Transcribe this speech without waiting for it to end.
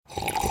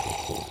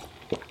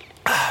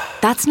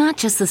That's not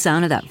just the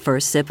sound of that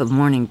first sip of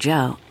Morning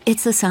Joe.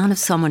 It's the sound of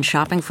someone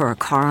shopping for a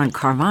car on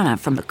Carvana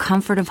from the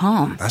comfort of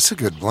home. That's a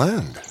good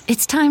blend.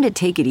 It's time to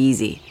take it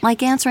easy,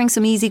 like answering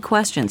some easy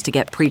questions to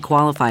get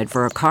pre-qualified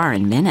for a car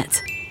in minutes.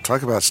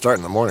 Talk about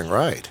starting the morning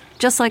right.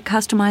 Just like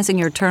customizing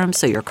your terms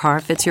so your car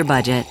fits your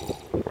budget.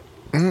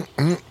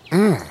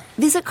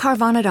 Visit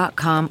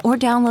Carvana.com or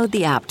download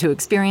the app to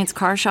experience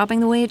car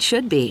shopping the way it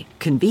should be.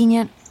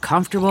 Convenient,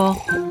 comfortable.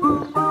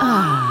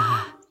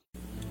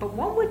 But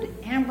what would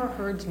Amber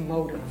Heard's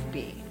motive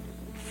be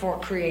for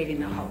creating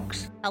the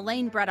hoax?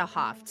 Elaine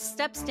Bredehoft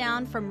steps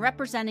down from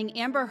representing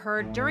Amber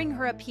Heard during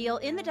her appeal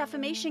in the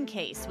defamation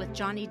case with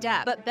Johnny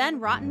Depp, but Ben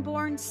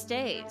Rottenborn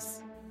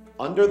stays.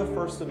 Under the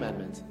First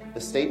Amendment,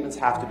 the statements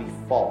have to be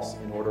false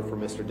in order for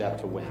Mr.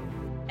 Depp to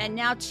win. And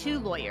now 2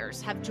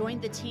 lawyers have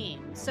joined the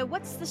team. So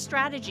what's the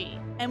strategy?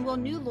 And will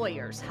new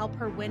lawyers help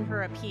her win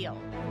her appeal?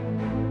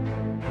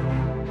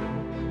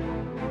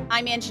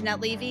 I'm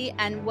Anjanette Levy,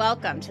 and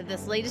welcome to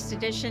this latest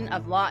edition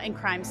of Law and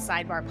Crime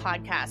Sidebar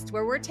Podcast,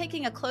 where we're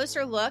taking a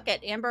closer look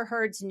at Amber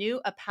Heard's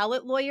new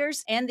appellate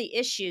lawyers and the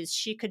issues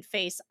she could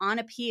face on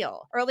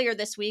appeal. Earlier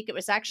this week, it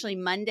was actually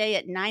Monday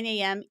at 9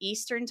 a.m.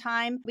 Eastern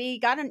Time, we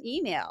got an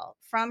email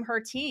from her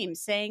team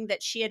saying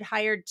that she had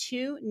hired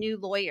 2 new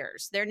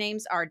lawyers. Their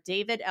names are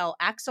David L.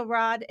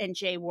 Axelrod and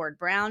J. Ward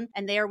Brown,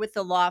 and they are with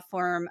the law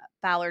firm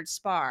Ballard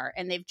Spahr,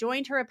 and they've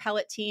joined her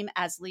appellate team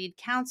as lead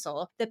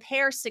counsel. The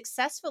pair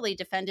successfully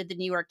defended the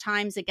New York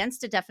Times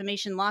against a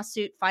defamation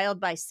lawsuit filed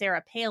by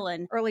Sarah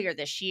Palin earlier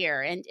this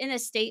year. And in a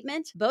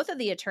statement, both of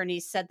the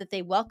attorneys said that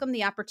they welcome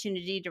the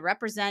opportunity to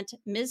represent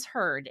Ms.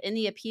 Heard in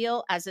the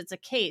appeal, as it's a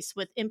case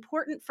with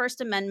important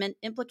First Amendment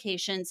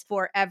implications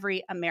for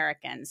every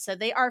American. So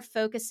they are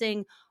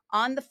focusing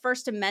on the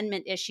First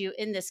Amendment issue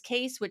in this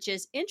case, which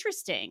is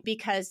interesting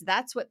because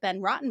that's what Ben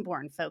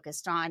Rottenborn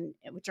focused on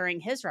during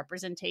his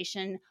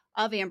representation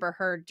of Amber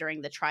Heard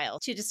during the trial.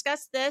 To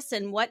discuss this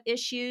and what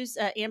issues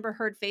Amber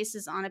Heard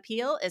faces on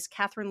appeal is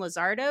Catherine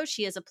Lizardo.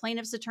 She is a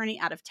plaintiff's attorney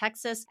out of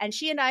Texas, and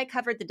she and I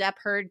covered the Depp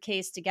Heard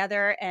case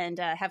together and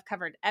have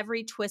covered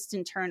every twist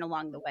and turn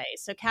along the way.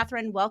 So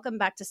Catherine, welcome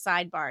back to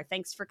Sidebar.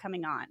 Thanks for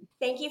coming on.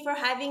 Thank you for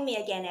having me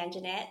again,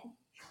 Anjanette.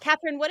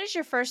 Catherine, what is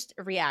your first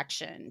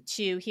reaction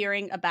to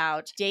hearing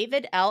about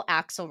David L.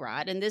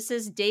 Axelrod? And this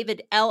is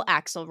David L.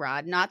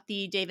 Axelrod, not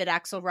the David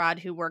Axelrod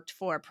who worked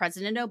for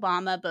President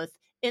Obama, both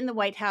in the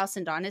White House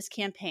and on his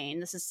campaign.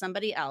 This is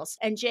somebody else.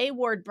 And J.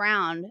 Ward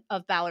Brown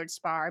of Ballard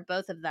Spahr,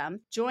 both of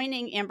them,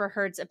 joining Amber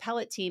Heard's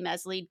appellate team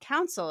as lead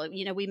counsel.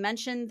 You know, we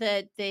mentioned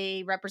that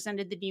they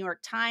represented the New York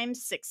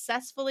Times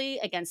successfully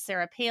against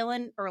Sarah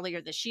Palin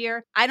earlier this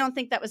year. I don't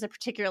think that was a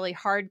particularly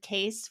hard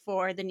case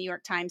for the New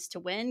York Times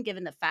to win,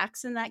 given the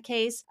facts in that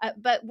case.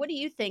 But what do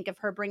you think of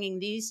her bringing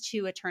these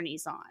 2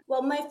 attorneys on?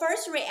 Well, my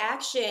first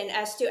reaction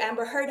as to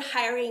Amber Heard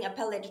hiring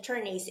appellate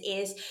attorneys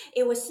is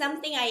it was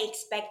something I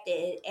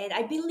expected, and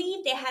I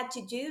believe they had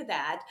to do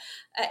that.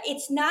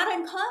 It's not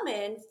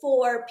uncommon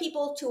for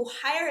people to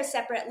hire a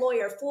separate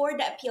lawyer for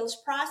the appeals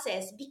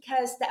process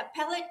because the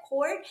appellate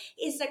court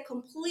is a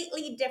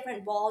completely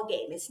different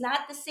ballgame. It's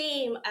not the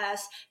same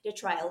as the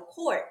trial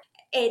court.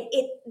 And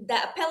the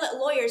appellate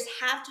lawyers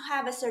have to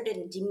have a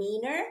certain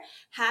demeanor,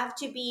 have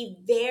to be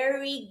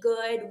very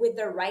good with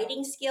their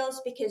writing skills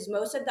because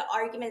most of the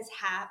arguments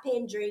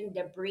happen during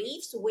the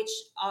briefs, which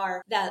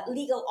are the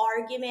legal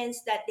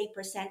arguments that they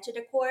present to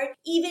the court,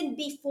 even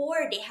before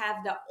they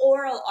have the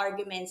oral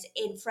arguments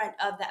in front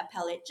of the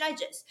appellate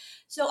judges.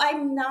 So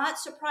I'm not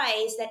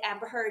surprised that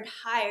Amber Heard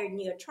hired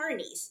new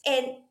attorneys.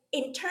 And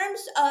in terms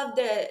of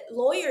the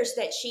lawyers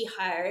that she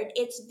hired,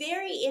 it's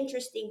very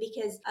interesting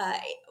because,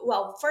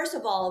 well, first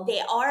of all, they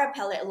are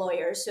appellate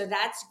lawyers, so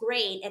that's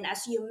great. And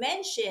as you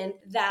mentioned,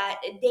 that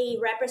they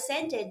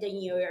represented the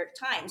New York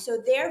Times,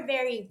 so they're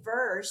very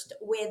versed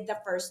with the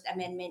First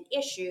Amendment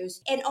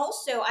issues. And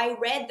also, I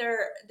read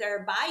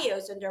their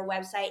bios on their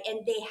website,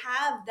 and they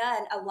have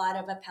done a lot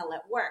of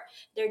appellate work.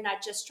 They're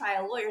not just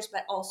trial lawyers,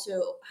 but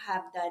also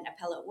have done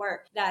appellate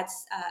work.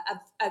 That's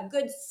a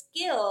good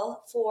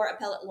skill for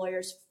appellate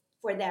lawyers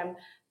for them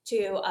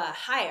to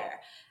hire.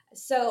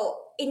 So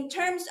in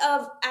terms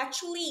of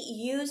actually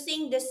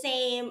using the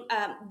same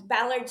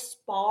Ballard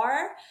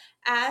Spahr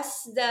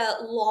as the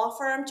law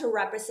firm to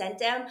represent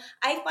them,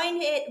 I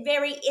find it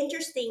very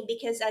interesting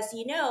because, as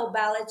you know,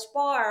 Ballard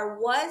Spahr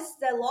was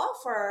the law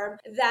firm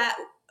that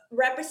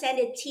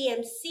represented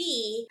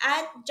TMZ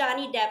at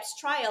Johnny Depp's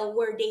trial,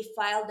 where they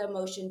filed a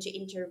motion to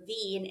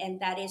intervene, and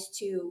that is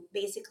to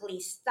basically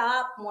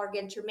stop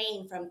Morgan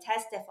Tremaine from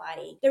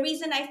testifying. The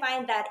reason I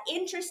find that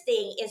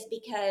interesting is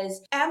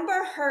because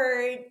Amber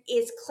Heard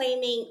is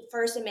claiming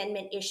First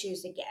Amendment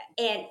issues again.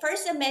 And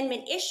First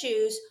Amendment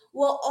issues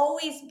will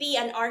always be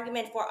an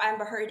argument for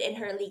Amber Heard and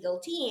her legal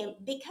team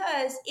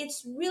because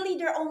it's really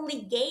their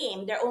only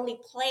game, their only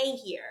play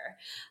here.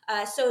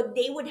 So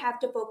they would have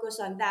to focus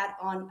on that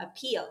on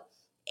appeal.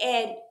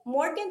 And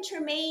Morgan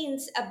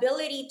Tremaine's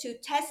ability to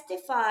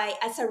testify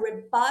as a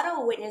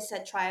rebuttal witness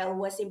at trial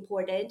was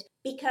important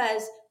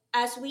because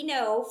as we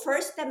know,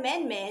 First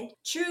Amendment,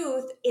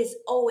 truth is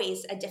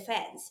always a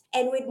defense.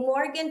 And with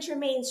Morgan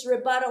Tremaine's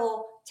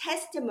rebuttal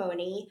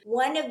testimony,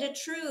 one of the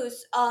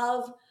truths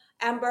of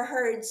Amber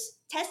Heard's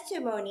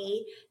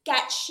testimony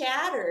got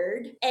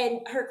shattered and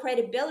her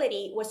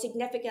credibility was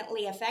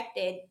significantly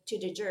affected to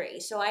the jury.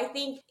 So I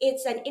think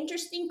it's an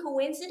interesting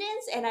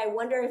coincidence, and I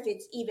wonder if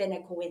it's even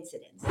a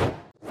coincidence.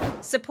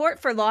 Support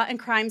for Law and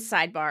Crime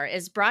Sidebar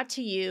is brought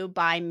to you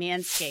by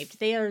Manscaped.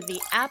 They are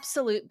the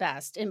absolute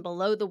best in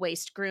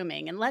below-the-waist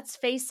grooming. And let's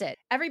face it,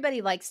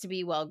 everybody likes to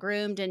be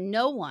well-groomed, and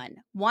no one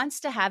wants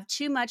to have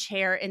too much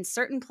hair in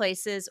certain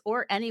places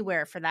or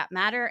anywhere for that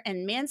matter,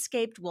 and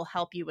Manscaped will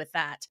help you with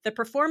that. The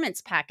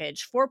Performance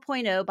Package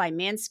 4.0 by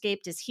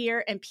Manscaped is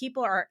here, and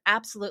people are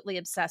absolutely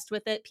obsessed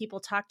with it. People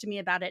talk to me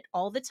about it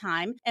all the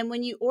time. And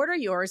when you order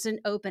yours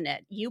and open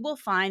it, you will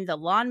find the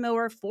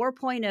Lawnmower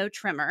 4.0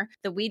 trimmer,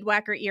 the Weed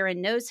Whacker ear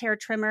and nose hair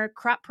trimmer,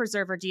 crop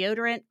preserver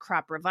deodorant,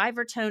 crop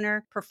reviver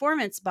toner,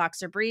 performance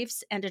boxer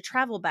briefs, and a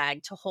travel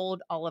bag to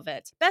hold all of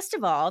it. Best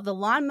of all, the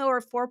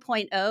Lawnmower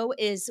 4.0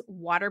 is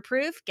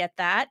waterproof, get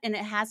that, and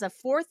it has a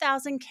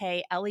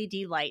 4000K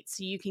LED light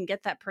so you can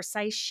get that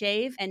precise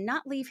shave and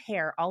not leave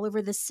hair all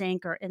over the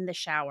sink or in the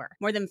shower.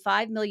 More than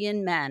 5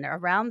 million men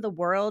around the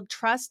world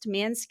trust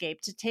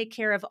Manscaped to take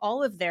care of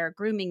all of their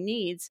grooming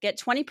needs. Get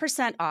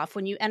 20% off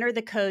when you enter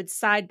the code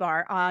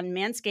SIDEBAR on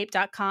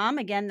manscaped.com.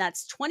 Again,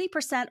 that's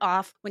 20%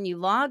 off when you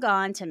log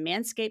on to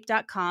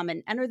manscaped.com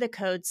and enter the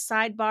code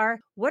SIDEBAR.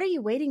 What are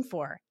you waiting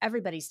for?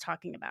 Everybody's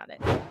talking about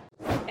it.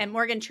 And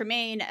Morgan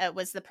Tremaine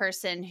was the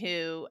person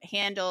who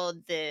handled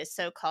the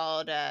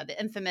so-called, the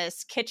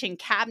infamous kitchen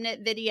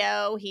cabinet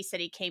video. He said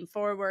he came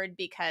forward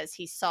because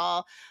he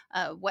saw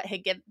what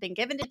had been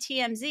given to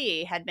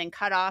TMZ had been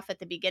cut off at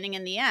the beginning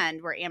and the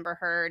end, where Amber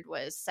Heard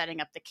was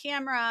setting up the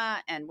camera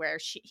and where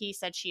he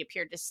said she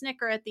appeared to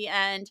snicker at the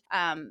end.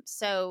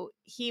 So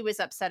he was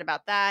upset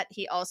about that.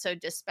 He also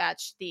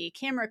dispatched the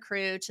camera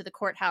crew to the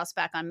courthouse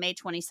back on May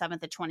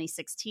 27th of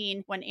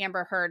 2016 when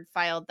Amber Heard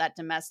filed that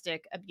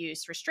domestic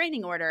abuse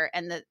restraining order.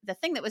 And the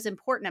thing that was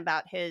important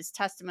about his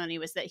testimony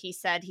was that he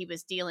said he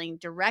was dealing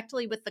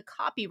directly with the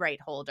copyright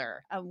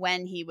holder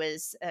when he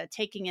was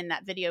taking in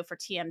that video for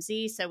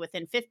TMZ. So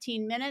within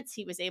 15 minutes,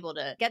 he was able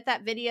to get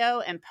that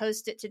video and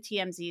post it to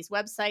TMZ's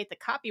website. The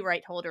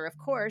copyright holder, of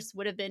course,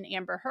 would have been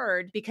Amber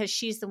Heard because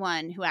she's the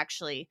one who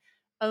actually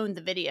owned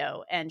the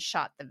video and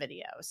shot the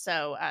video.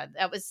 So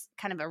that was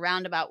kind of a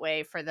roundabout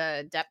way for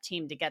the Depp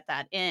team to get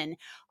that in.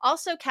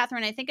 Also,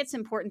 Catherine, I think it's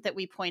important that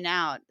we point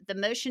out the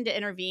motion to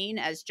intervene,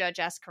 as Judge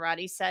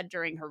Ascarati said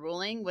during her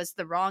ruling, was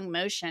the wrong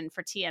motion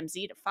for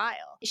TMZ to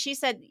file. She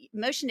said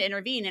motion to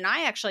intervene, and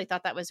I actually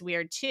thought that was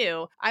weird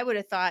too. I would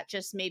have thought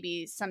just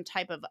maybe some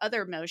type of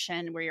other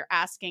motion where you're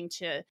asking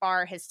to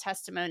bar his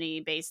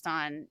testimony based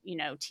on,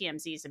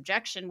 TMZ's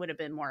objection would have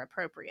been more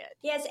appropriate.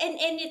 Yes, and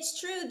it's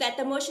true that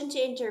the motion to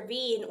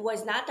intervene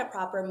was not the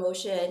proper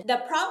motion.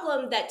 The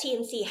problem that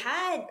TMZ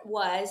had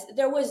was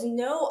there was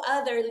no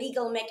other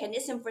legal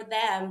mechanism for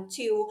them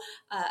to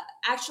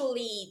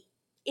actually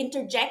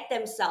interject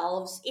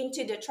themselves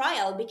into the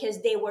trial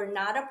because they were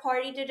not a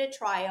party to the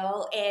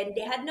trial and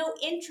they had no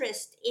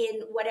interest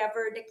in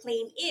whatever the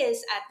claim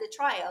is at the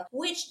trial,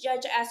 which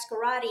Judge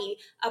Ascarati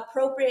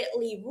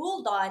appropriately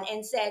ruled on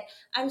and said,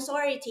 I'm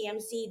sorry,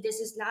 TMZ, this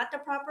is not the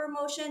proper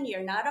motion.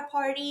 You're not a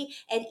party.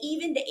 And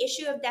even the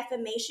issue of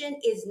defamation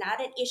is not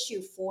an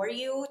issue for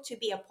you to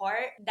be a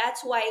part.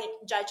 That's why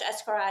Judge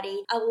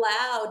Ascarati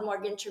allowed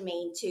Morgan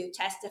Tremaine to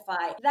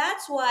testify.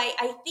 That's why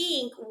I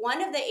think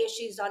one of the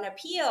issues on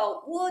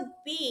appeal would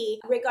be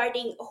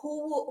regarding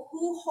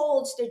who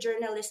holds the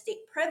journalistic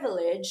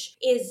privilege.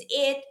 Is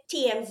it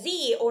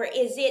TMZ or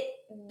is it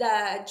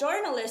the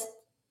journalist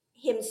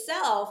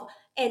himself?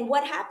 And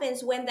what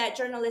happens when that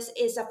journalist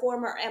is a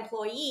former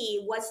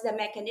employee? What's the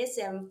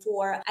mechanism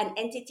for an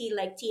entity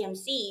like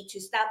TMZ to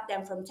stop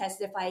them from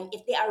testifying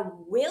if they are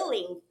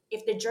willing,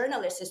 if the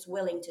journalist is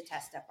willing to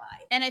testify?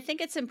 And I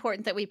think it's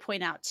important that we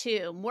point out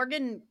too,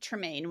 Morgan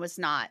Tremaine was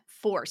not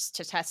forced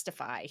to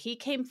testify. He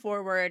came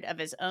forward of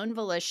his own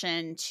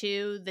volition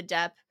to the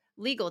Depp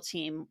legal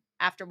team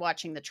after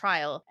watching the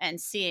trial and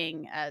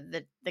seeing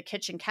the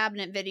kitchen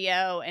cabinet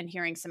video and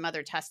hearing some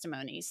other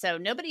testimony. So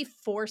nobody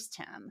forced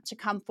him to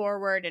come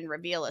forward and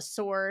reveal a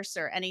source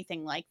or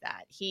anything like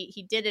that.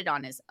 He did it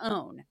on his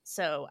own.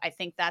 So I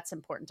think that's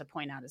important to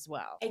point out as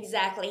well.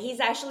 Exactly.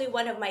 He's actually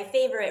one of my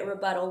favorite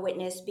rebuttal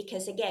witness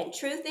because, again,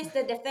 truth is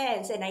the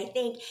defense. And I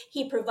think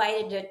he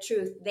provided the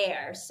truth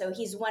there. So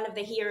he's one of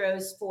the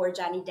heroes for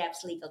Johnny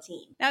Depp's legal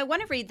team. Now, I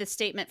want to read the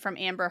statement from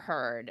Amber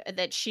Heard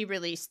that she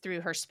released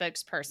through her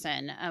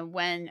spokesperson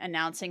when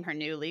announcing her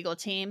new legal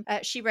team.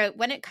 She wrote,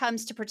 when it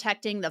comes to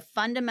protecting the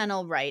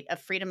fundamental right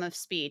of freedom of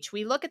speech,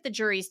 we look at the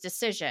jury's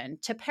decision,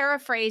 to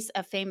paraphrase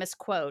a famous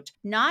quote,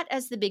 not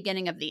as the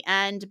beginning of the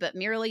end, but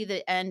merely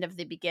the end of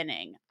the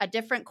beginning. A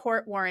different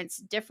court warrants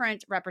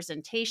different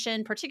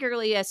representation,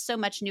 particularly as so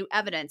much new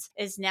evidence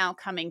is now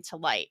coming to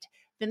light.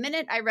 The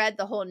minute I read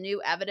the whole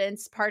new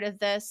evidence part of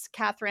this,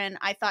 Catherine,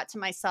 I thought to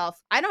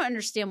myself, I don't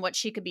understand what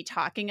she could be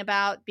talking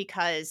about,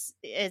 because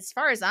as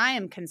far as I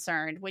am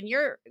concerned, when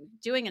you're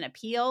doing an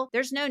appeal,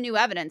 there's no new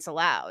evidence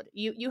allowed.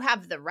 You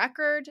have the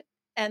record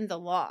and the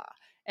law.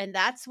 And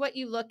that's what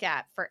you look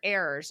at for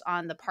errors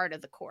on the part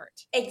of the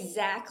court.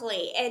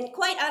 Exactly. And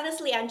quite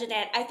honestly,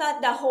 Anjanette, I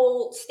thought the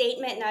whole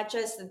statement, not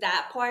just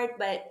that part,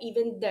 but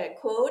even the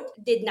quote,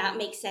 did not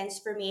make sense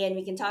for me. And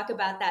we can talk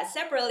about that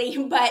separately.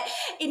 But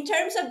in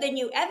terms of the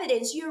new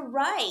evidence, you're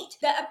right.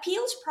 The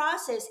appeals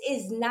process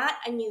is not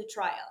a new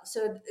trial.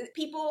 So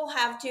people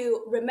have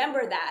to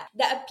remember that.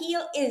 The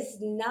appeal is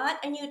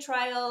not a new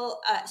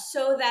trial,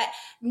 so that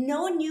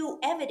no new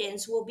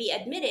evidence will be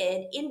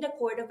admitted in the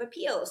Court of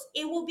Appeals.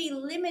 It will be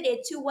limited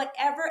to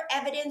whatever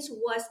evidence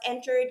was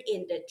entered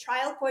in the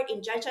trial court,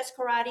 in Judge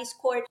Ascarati's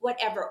court,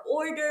 whatever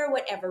order,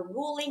 whatever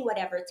ruling,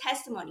 whatever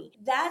testimony.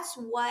 That's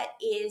what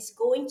is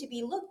going to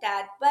be looked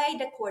at by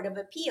the Court of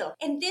Appeal.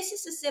 And this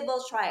is a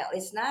civil trial.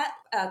 It's not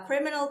a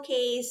criminal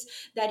case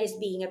that is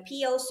being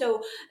appealed.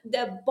 So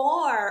the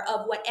bar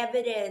of what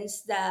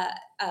evidence the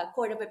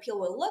Court of Appeal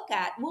will look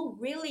at will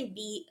really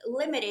be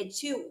limited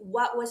to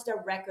what was the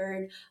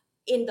record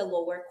in the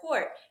lower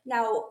court.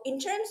 Now, in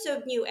terms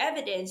of new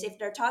evidence, if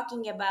they're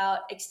talking about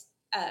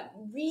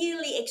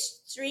really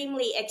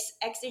extremely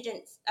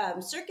exigent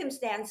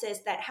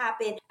circumstances that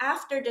happen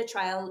after the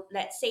trial,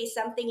 let's say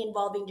something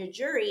involving the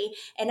jury,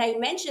 and I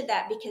mentioned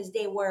that because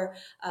they were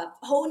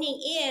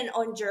honing in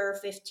on juror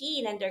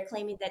 15, and they're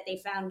claiming that they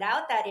found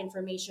out that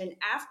information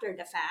after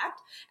the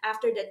fact,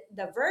 after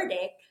the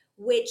verdict,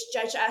 which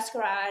Judge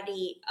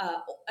Ascarati,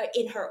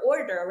 in her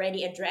order,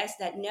 already addressed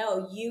that,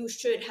 no, you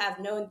should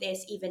have known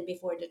this even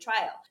before the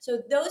trial.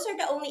 So those are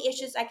the only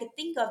issues I could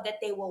think of that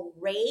they will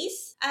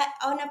raise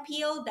on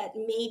appeal, that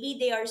maybe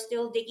they are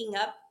still digging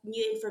up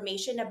new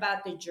information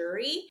about the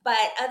jury. But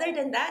other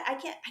than that,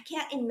 I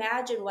can't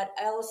imagine what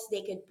else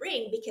they could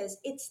bring, because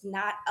it's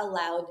not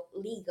allowed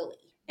legally.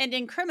 And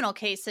in criminal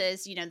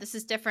cases, this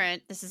is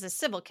different. This is a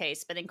civil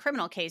case, but in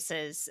criminal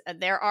cases,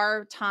 there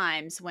are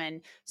times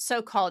when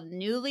so-called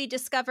newly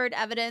discovered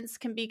evidence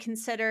can be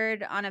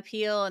considered on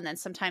appeal. And then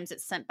sometimes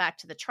it's sent back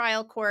to the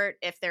trial court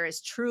if there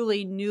is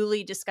truly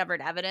newly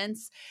discovered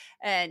evidence.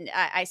 And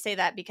I say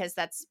that because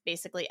that's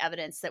basically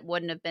evidence that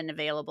wouldn't have been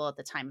available at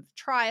the time of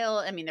trial.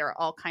 I mean, there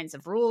are all kinds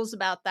of rules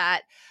about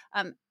that.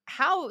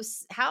 How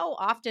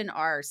often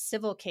are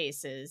civil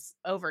cases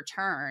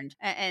overturned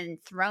and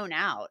thrown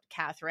out,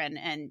 Catherine,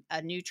 and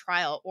a new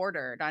trial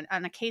ordered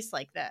on a case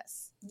like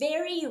this?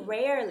 Very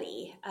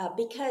rarely,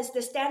 because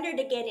the standard,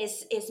 again,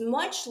 is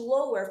much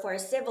lower for a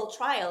civil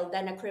trial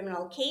than a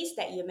criminal case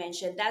that you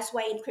mentioned. That's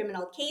why in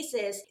criminal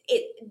cases,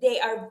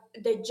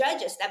 the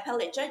judges, the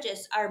appellate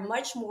judges, are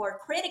much more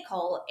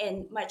critical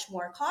and much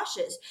more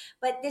cautious.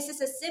 But this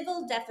is a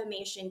civil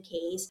defamation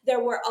case.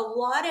 There were a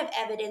lot of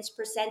evidence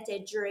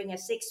presented during a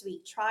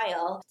 6-week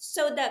trial.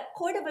 So the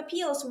Court of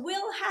Appeals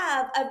will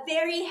have a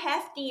very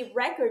hefty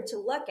record to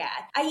look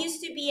at. I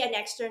used to be an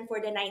extern for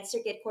the Ninth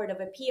Circuit Court of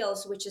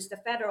Appeals, which is the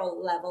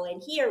federal level.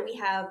 And here we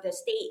have the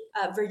state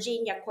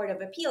Virginia Court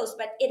of Appeals,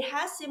 but it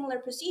has similar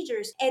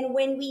procedures. And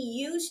when we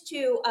used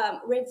to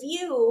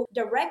review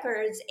the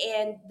records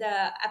and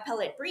the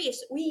appellate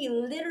briefs, we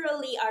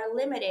literally are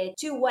limited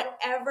to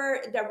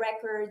whatever the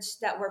records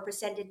that were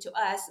presented to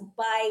us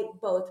by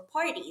both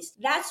parties.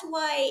 That's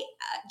why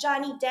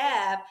Johnny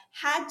Depp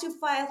had to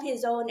file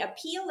his own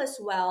appeal as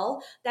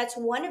well. That's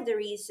one of the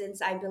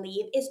reasons, I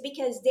believe, is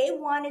because they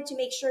wanted to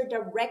make sure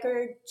the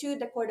record to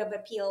the Court of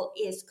Appeal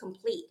is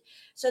complete,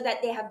 so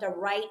that they have the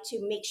right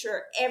to make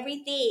sure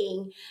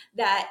everything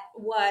that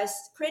was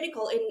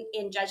critical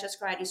in Judge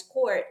Ascarati's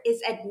court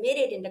is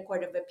admitted in the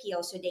Court of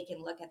Appeal, so they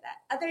can look at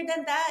that. Other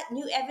than that,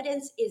 new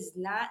evidence is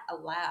not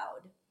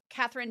allowed.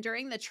 Catherine,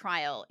 during the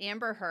trial,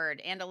 Amber Heard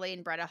and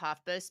Elaine Bredehoff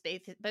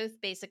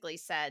both basically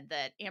said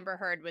that Amber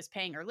Heard was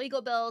paying her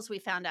legal bills. We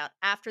found out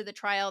after the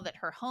trial that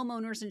her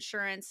homeowner's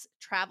insurance,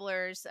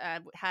 Travelers,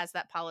 has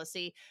that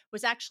policy,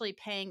 was actually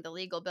paying the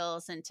legal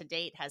bills, and to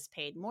date has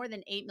paid more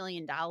than $8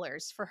 million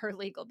for her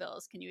legal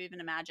bills. Can you even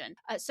imagine?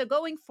 So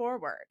going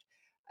forward,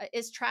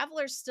 is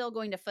Travelers still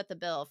going to foot the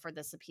bill for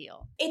this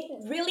appeal? It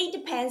really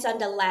depends on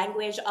the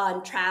language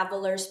on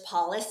Travelers'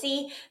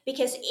 policy,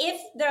 because if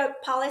the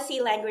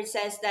policy language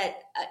says that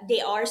they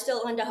are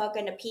still on the hook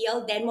on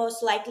appeal, then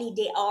most likely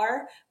they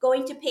are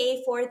going to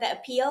pay for the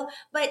appeal.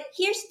 But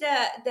here's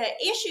the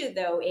issue,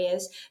 though,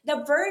 is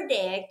the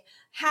verdict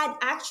had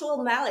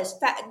actual malice.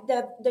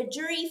 The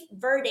jury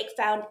verdict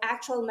found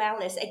actual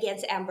malice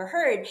against Amber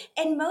Heard,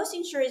 and most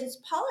insurance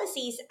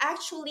policies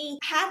actually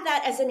have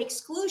that as an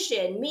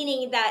exclusion,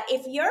 meaning that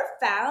if you're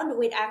found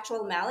with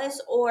actual malice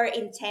or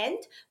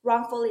intent,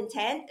 wrongful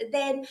intent,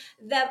 then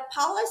the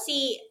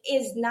policy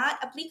is not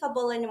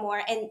applicable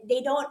anymore, and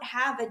they don't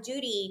have a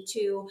duty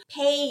to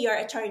pay your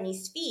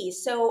attorney's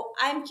fees. So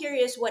I'm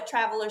curious what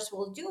Travelers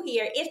will do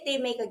here if they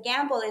make a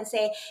gamble and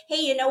say,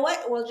 hey, you know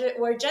what,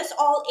 we're just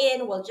all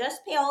in, we'll just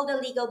pay all the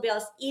legal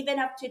bills, even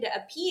up to the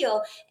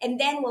appeal, and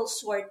then we'll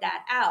sort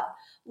that out.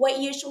 What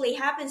usually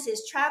happens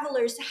is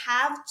travelers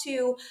have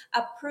to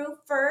approve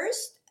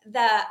first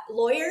the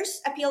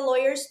appeal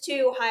lawyers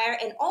to hire,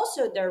 and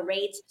also their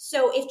rates.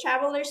 So if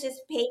travelers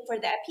is paying for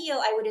the appeal,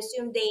 I would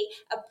assume they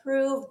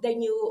approve the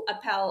new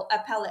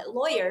appellate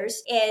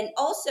lawyers. And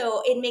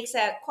also it makes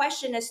a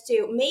question as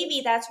to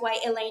maybe that's why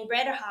Elaine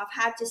Bredehoff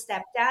had to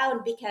step down,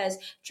 because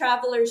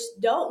travelers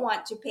don't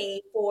want to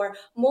pay for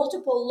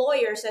multiple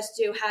lawyers as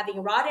to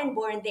having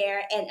Rottenborn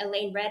there and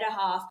Elaine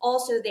Bredehoff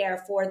also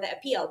there for the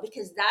appeal,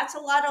 because that's a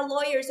lot of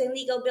lawyers and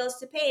legal bills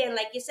to pay. And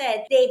like you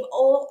said, they've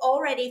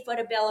already put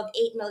a bill of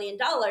 $8 million.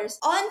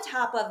 On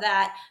top of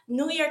that,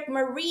 New York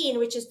Marine,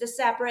 which is the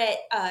separate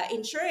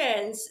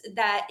insurance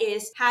that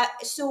is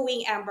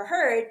suing Amber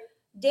Heard,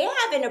 they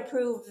haven't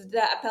approved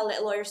the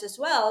appellate lawyers as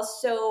well.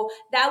 So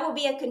that will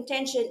be a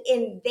contention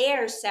in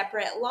their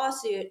separate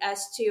lawsuit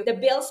as to the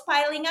bills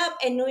piling up,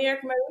 and New York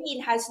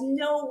Marine has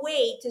no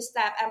way to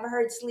stop Amber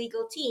Heard's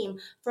legal team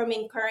from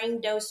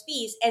incurring those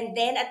fees. And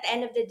then at the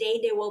end of the day,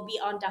 they will be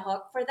on the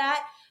hook for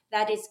that.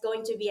 That is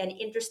going to be an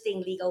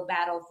interesting legal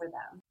battle for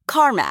them.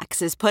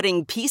 CarMax is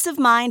putting peace of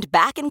mind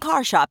back in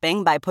car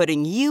shopping by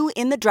putting you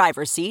in the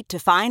driver's seat to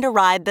find a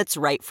ride that's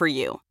right for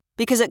you.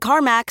 Because at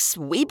CarMax,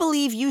 we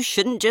believe you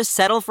shouldn't just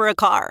settle for a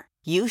car.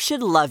 You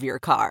should love your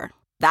car.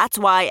 That's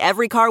why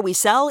every car we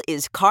sell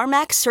is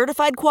CarMax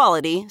certified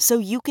quality, so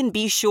you can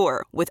be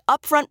sure with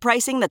upfront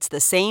pricing that's the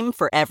same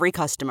for every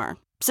customer.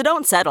 So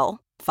don't settle.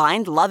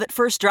 Find love at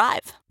first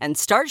drive and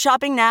start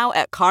shopping now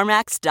at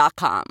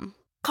CarMax.com.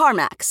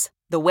 CarMax,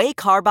 the way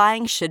car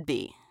buying should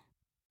be.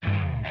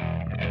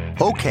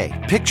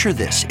 Okay, picture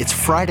this. It's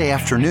Friday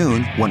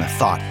afternoon when a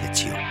thought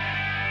hits you.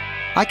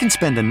 I can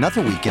spend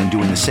another weekend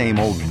doing the same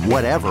old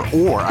whatever,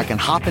 or I can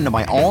hop into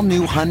my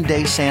all-new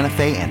Hyundai Santa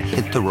Fe and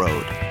hit the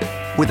road.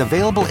 With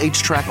available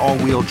H-Track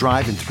all-wheel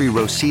drive and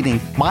 3-row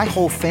seating, my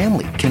whole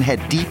family can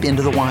head deep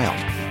into the wild.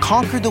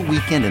 Conquer the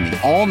weekend in the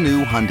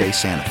all-new Hyundai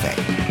Santa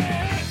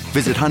Fe.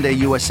 Visit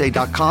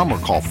HyundaiUSA.com or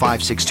call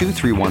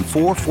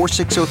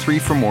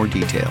 562-314-4603 for more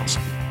details.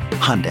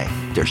 Hyundai,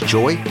 there's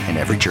joy in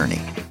every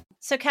journey.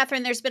 So,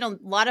 Catherine, there's been a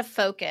lot of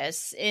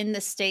focus in the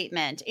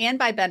statement and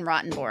by Ben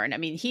Rottenborn. I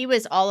mean, he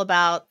was all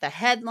about the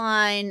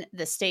headline,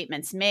 the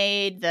statements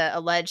made, the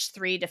alleged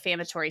 3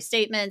 defamatory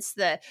statements,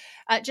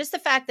 just the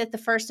fact that the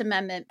First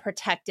Amendment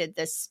protected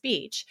this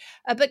speech.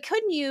 But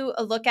couldn't you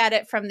look at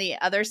it from the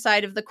other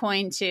side of the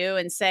coin, too,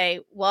 and say,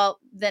 well,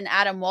 then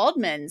Adam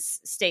Waldman's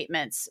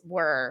statements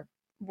were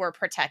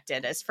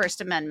protected as First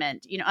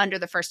Amendment, under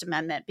the First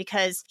Amendment,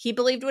 because he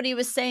believed what he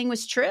was saying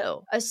was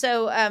true.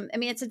 So,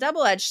 it's a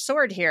double-edged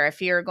sword here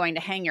if you're going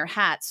to hang your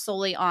hat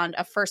solely on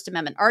a First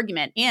Amendment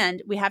argument.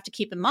 And we have to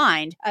keep in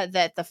mind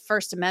that the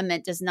First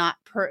Amendment does not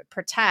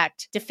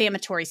protect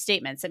defamatory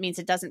statements. That means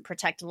it doesn't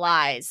protect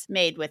lies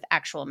made with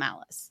actual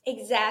malice.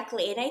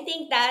 Exactly. And I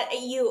think that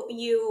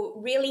you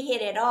really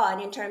hit it on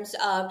in terms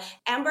of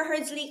Amber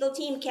Heard's legal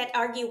team can't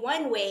argue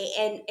one way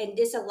and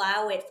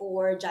disallow it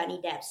for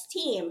Johnny Depp's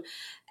team.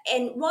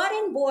 And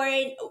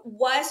Rottenborn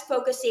was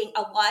focusing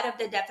a lot of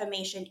the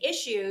defamation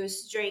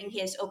issues during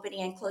his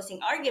opening and closing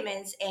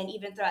arguments and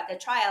even throughout the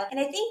trial. And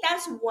I think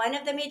that's one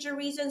of the major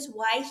reasons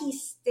why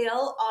he's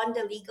still on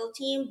the legal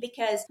team,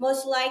 because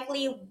most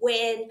likely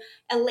when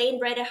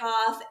Elaine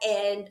Bredehoff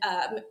and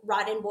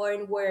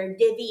Rottenborn were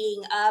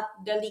divvying up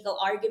the legal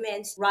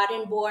arguments,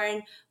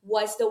 Rottenborn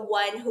was the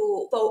one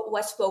who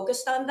was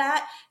focused on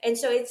that. And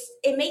so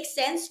it makes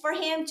sense for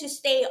him to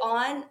stay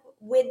on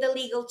with the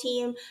legal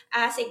team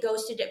as it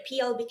goes to the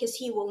appeal, because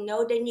he will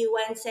know the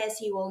nuances,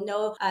 he will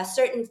know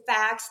certain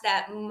facts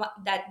that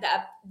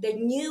the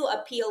new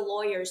appeal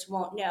lawyers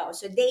won't know.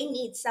 So they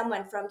need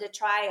someone from the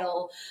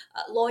trial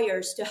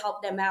lawyers to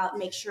help them out,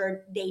 make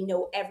sure they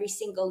know every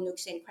single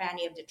nooks and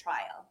cranny of the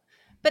trial.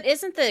 But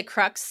isn't the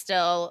crux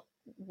still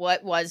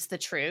what was the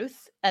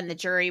truth? And the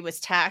jury was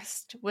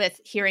tasked with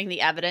hearing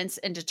the evidence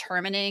and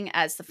determining,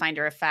 as the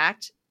finder of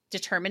fact,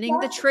 determining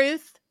the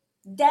truth?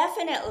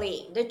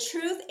 Definitely. The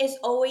truth is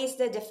always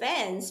the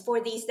defense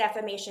for these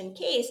defamation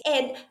cases.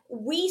 And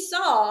we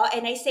saw,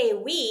 and I say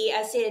we,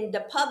 as in the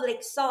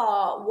public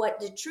saw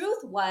what the truth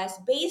was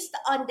based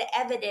on the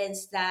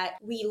evidence that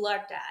we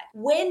looked at.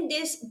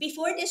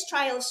 Before this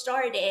trial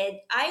started,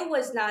 I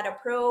was not a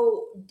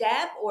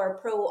pro-Depp or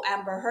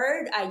pro-Amber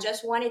Heard. I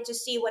just wanted to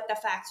see what the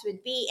facts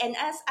would be. And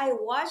as I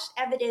watched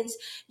evidence,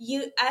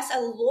 as a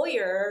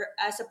lawyer,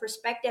 as a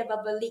perspective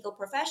of a legal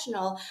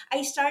professional,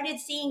 I started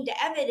seeing the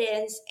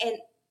evidence, and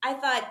I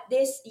thought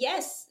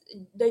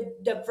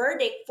the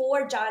verdict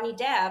for Johnny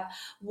Depp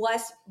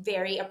was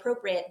very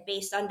appropriate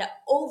based on the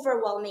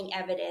overwhelming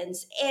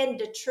evidence and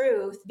the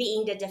truth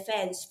being the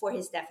defense for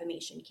his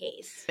defamation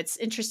case. It's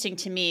interesting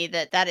to me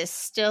that is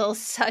still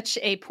such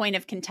a point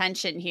of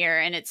contention here,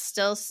 and it's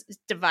still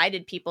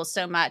divided people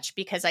so much,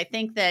 because I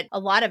think that a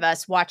lot of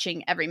us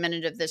watching every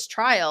minute of this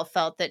trial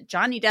felt that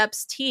Johnny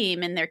Depp's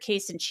team and their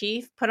case in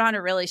chief put on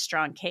a really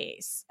strong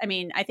case. I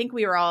mean, I think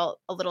we were all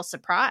a little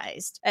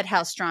surprised at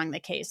how strong the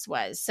case case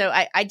was. So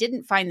I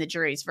didn't find the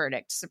jury's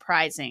verdict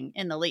surprising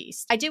in the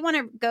least. I do want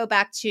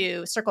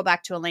to circle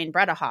back to Elaine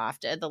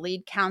Bredehoft, the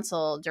lead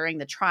counsel during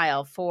the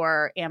trial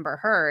for Amber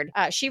Heard.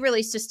 She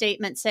released a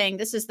statement saying,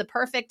 "This is the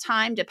perfect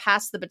time to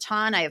pass the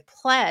baton. I have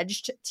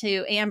pledged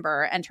to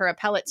Amber and her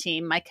appellate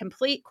team my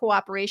complete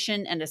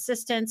cooperation and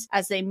assistance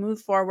as they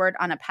move forward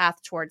on a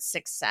path towards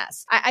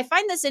success." I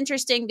find this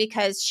interesting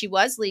because she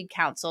was lead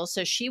counsel,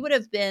 so she would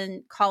have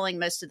been calling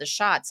most of the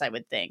shots, I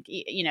would think.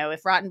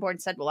 If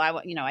Rottenborn said, well,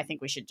 I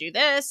think we should do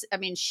this, I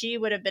mean, she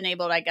would have been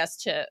able, I guess,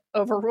 to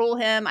overrule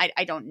him.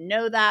 I don't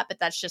know that, but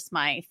that's just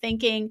my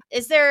thinking.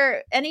 Is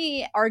there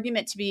any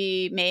argument to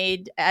be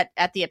made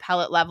at the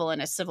appellate level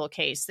in a civil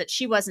case that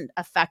she wasn't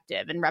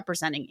effective in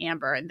representing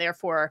Amber and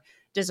therefore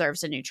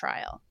deserves a new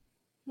trial?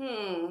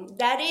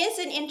 That is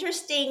an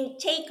interesting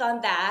take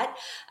on that.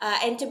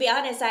 And to be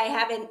honest, I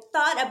haven't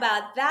thought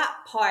about that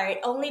part,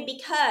 only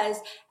because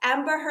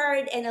Amber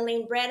Heard and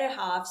Elaine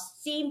Bredehoft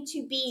seem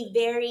to be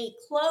very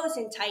close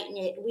and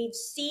tight-knit. We've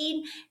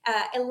seen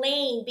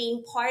Elaine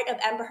being part of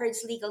Amber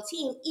Heard's legal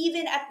team,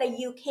 even at the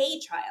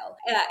UK trial.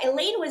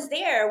 Elaine was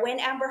there when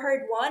Amber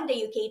Heard won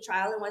the UK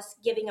trial and was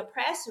giving a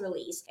press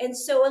release. And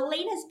so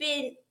Elaine has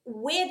been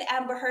with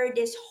Amber Heard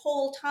this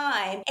whole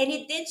time. And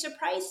it did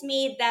surprise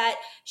me that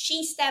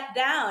she stepped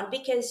down,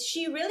 because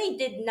she really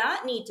did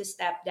not need to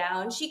step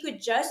down. She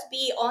could just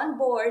be on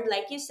board,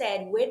 like you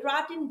said, with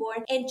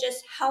Rottenborn and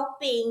just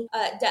helping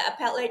the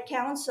appellate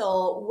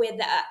counsel with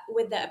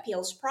the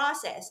appeals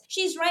process.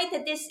 She's right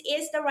that this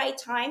is the right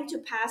time to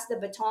pass the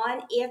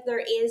baton, if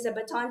there is a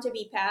baton to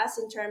be passed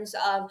in terms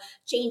of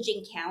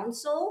changing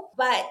counsel.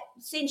 But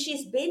since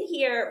she's been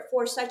here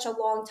for such a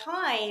long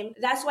time,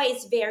 that's why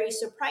it's very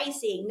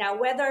surprising. Now,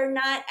 whether or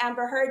not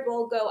Amber Heard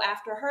will go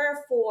after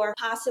her for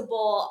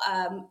possible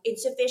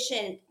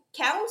insufficient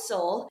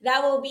counsel,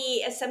 that will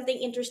be something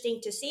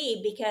interesting to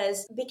see,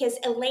 because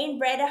Elaine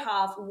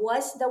Bredehoft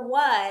was the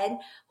one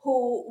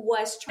who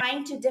was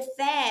trying to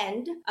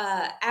defend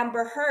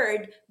Amber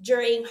Heard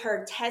during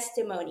her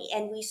testimony.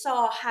 And we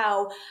saw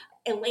how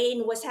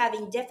Elaine was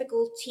having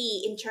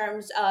difficulty in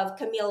terms of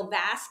Camille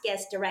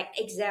Vasquez's direct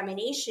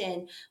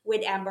examination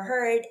with Amber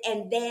Heard.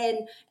 And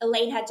then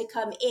Elaine had to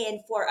come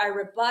in for a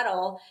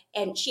rebuttal,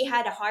 and she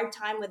had a hard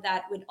time with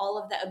that, with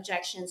all of the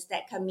objections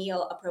that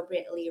Camille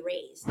appropriately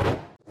raised.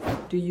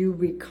 Do you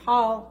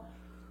recall?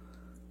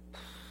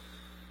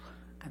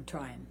 I'm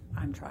trying.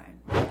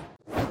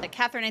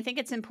 Catherine, I think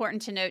it's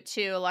important to note,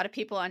 too, a lot of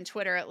people on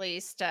Twitter, at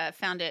least,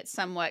 found it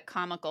somewhat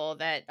comical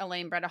that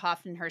Elaine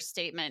Bredehoft in her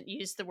statement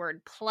used the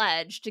word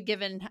pledged,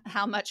 given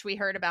how much we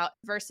heard about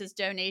versus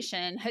donate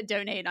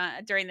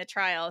during the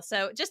trial.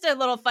 So just a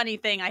little funny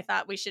thing I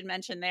thought we should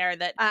mention there,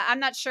 that I'm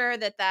not sure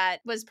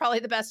that was probably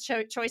the best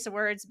choice of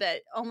words,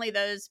 but only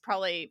those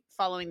probably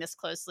following this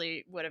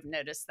closely would have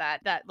noticed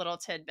that little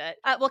tidbit.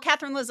 Well,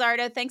 Catherine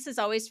Lizardo, thanks as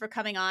always for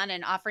coming on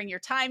and offering your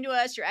time to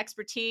us, your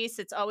expertise.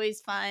 It's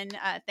always fun.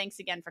 Thanks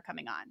again for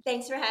coming on.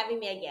 Thanks for having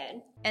me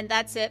again. And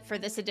that's it for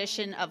this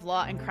edition of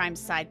Law and Crime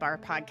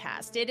Sidebar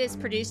Podcast. It is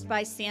produced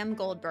by Sam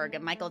Goldberg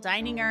and Michael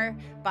Deininger.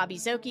 Bobby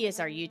Zoki is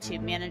our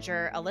YouTube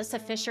manager.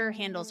 Alyssa Fisher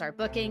handles our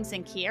bookings,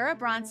 and Kiera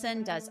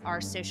Bronson does our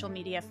social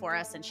media for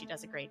us, and she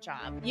does a great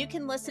job. You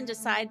can listen to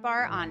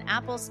Sidebar on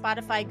Apple,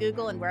 Spotify,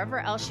 Google, and wherever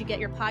else you get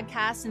your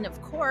podcasts. And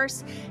of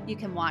course, you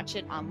can watch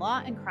it on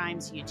Law and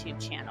Crime's YouTube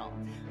channel.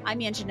 I'm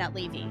Anjanette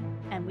Levy,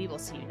 and we will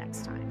see you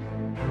next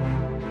time.